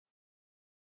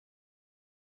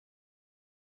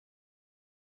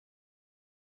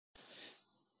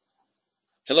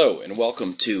Hello and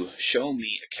welcome to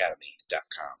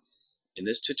ShowMeAcademy.com. In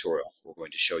this tutorial, we're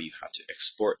going to show you how to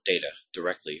export data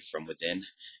directly from within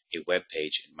a web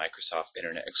page in Microsoft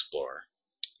Internet Explorer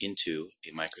into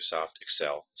a Microsoft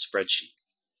Excel spreadsheet.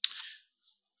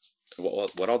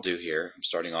 What I'll do here, I'm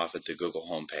starting off at the Google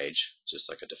homepage, just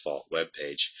like a default web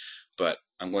page, but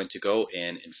I'm going to go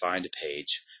in and find a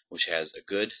page which has a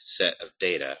good set of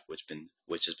data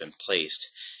which has been placed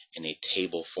in a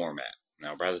table format.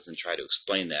 Now, rather than try to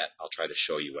explain that, I'll try to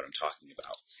show you what I'm talking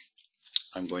about.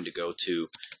 I'm going to go to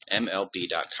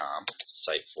MLB.com,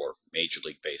 site for Major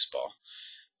League Baseball.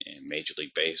 And Major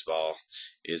League Baseball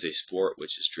is a sport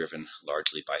which is driven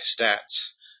largely by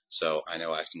stats. So I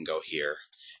know I can go here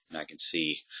and I can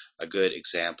see a good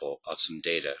example of some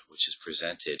data which is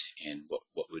presented in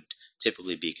what would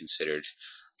typically be considered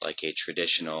like a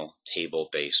traditional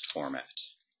table-based format.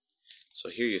 So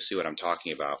here you see what I'm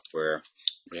talking about, where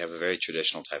we have a very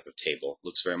traditional type of table.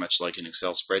 Looks very much like an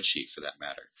Excel spreadsheet for that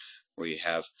matter, where you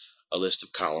have a list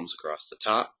of columns across the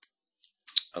top,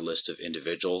 a list of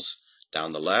individuals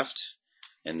down the left,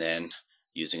 and then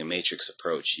using a matrix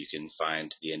approach you can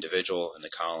find the individual in the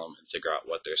column and figure out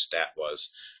what their stat was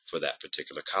for that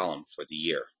particular column for the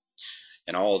year.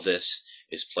 And all of this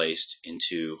is placed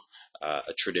into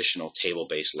a traditional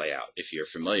table-based layout. If you're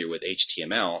familiar with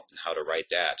HTML and how to write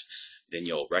that, then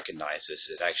you'll recognize this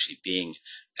as actually being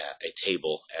a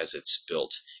table as it's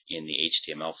built in the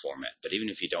HTML format. But even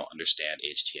if you don't understand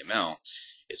HTML,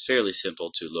 it's fairly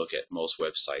simple to look at most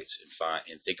websites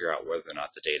and figure out whether or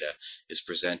not the data is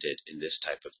presented in this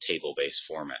type of table-based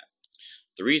format.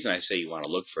 The reason I say you want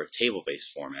to look for a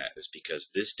table-based format is because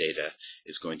this data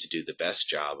is going to do the best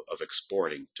job of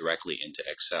exporting directly into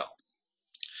Excel.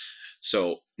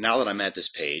 So now that I'm at this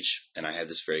page and I have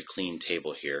this very clean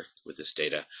table here with this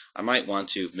data, I might want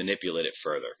to manipulate it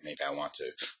further. Maybe I want to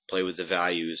play with the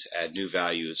values, add new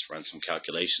values, run some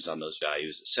calculations on those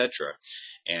values, etc.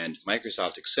 And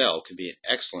Microsoft Excel can be an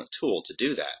excellent tool to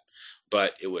do that.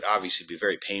 But it would obviously be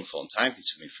very painful and time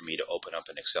consuming for me to open up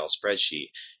an Excel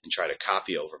spreadsheet and try to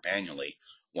copy over manually,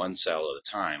 one cell at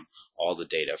a time, all the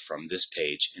data from this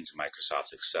page into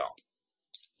Microsoft Excel.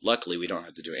 Luckily, we don't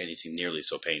have to do anything nearly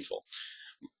so painful.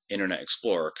 Internet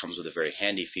Explorer comes with a very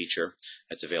handy feature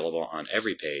that's available on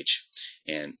every page,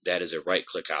 and that is a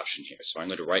right-click option here. So I'm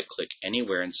going to right-click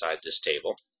anywhere inside this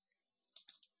table,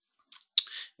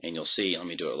 and you'll see, let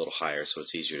me do it a little higher so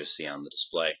it's easier to see on the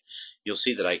display. You'll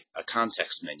see that a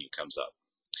context menu comes up.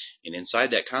 And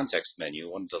inside that context menu,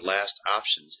 one of the last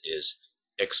options is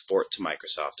Export to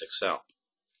Microsoft Excel.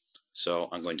 So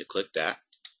I'm going to click that,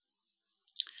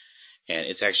 and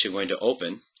it's actually going to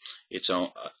open its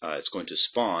own, it's going to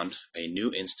spawn a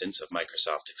new instance of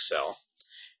Microsoft Excel.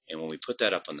 And when we put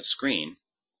that up on the screen,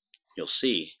 you'll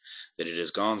see that it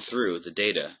has gone through the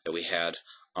data that we had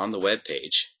on the web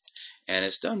page, and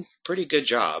it's done a pretty good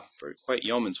job, for quite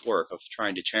yeoman's work, of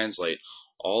trying to translate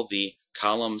all the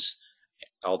columns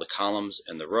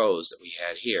and the rows that we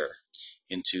had here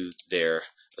into their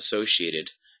associated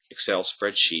Excel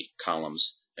spreadsheet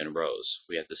columns and rows.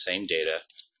 We have the same data,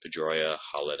 Pedroia,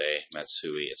 Holiday,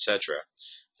 Matsui, etc.,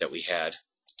 that we had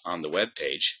on the web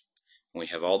page, and we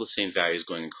have all the same values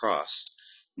going across,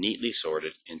 neatly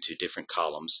sorted into different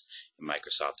columns in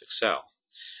Microsoft Excel.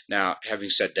 Now,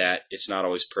 having said that, it's not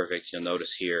always perfect. You'll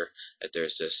notice here that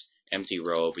there's this empty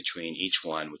row between each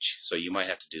one, so you might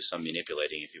have to do some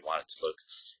manipulating if you want it to look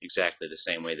exactly the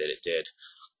same way that it did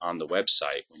on the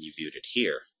website when you viewed it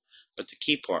here. But the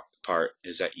key part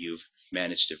is that you've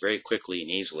managed to very quickly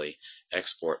and easily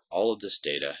export all of this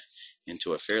data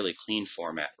into a fairly clean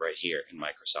format right here in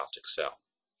Microsoft Excel.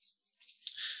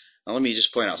 Now let me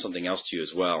just point out something else to you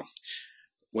as well.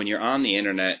 When you're on the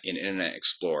internet in Internet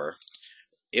Explorer,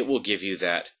 it will give you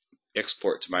that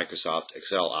export to Microsoft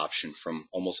Excel option from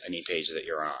almost any page that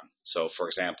you're on. So for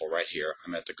example, right here,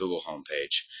 I'm at the Google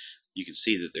homepage. You can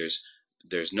see that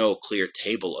there's no clear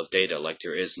table of data like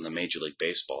there is in the Major League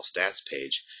Baseball stats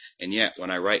page, and yet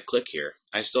when I right click here,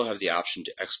 I still have the option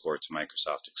to export to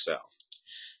Microsoft Excel.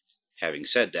 Having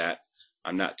said that,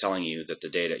 I'm not telling you that the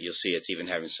data, you'll see it's even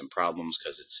having some problems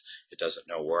because it doesn't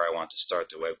know where I want to start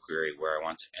the web query, where I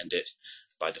want to end it.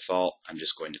 By default, I'm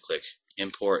just going to click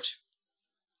import,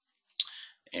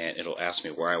 and it'll ask me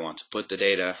where I want to put the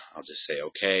data. I'll just say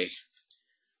OK,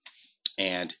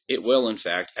 and it will in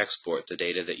fact export the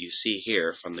data that you see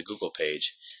here from the Google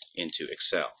page into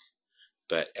Excel.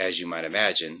 But as you might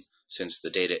imagine, since the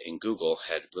data in Google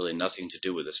had really nothing to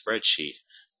do with a spreadsheet,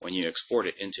 when you export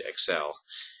it into Excel,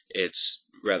 it's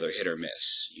rather hit or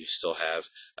miss. You still have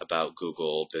about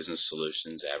Google, business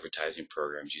solutions, advertising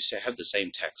programs. You have the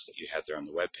same text that you have there on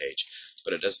the web page,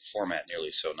 but it doesn't format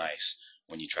nearly so nice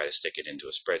when you try to stick it into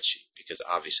a spreadsheet, because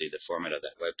obviously the format of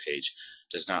that web page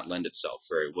does not lend itself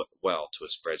very well to a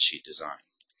spreadsheet design.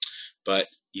 But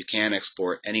you can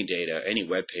export any data, any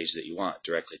web page that you want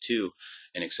directly to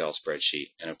an Excel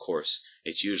spreadsheet. And of course,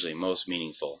 it's usually most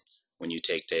meaningful when you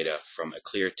take data from a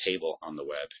clear table on the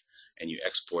web and you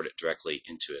export it directly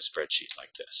into a spreadsheet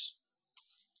like this.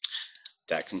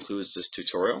 That concludes this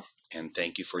tutorial, and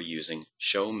thank you for using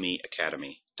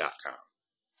ShowMeAcademy.com.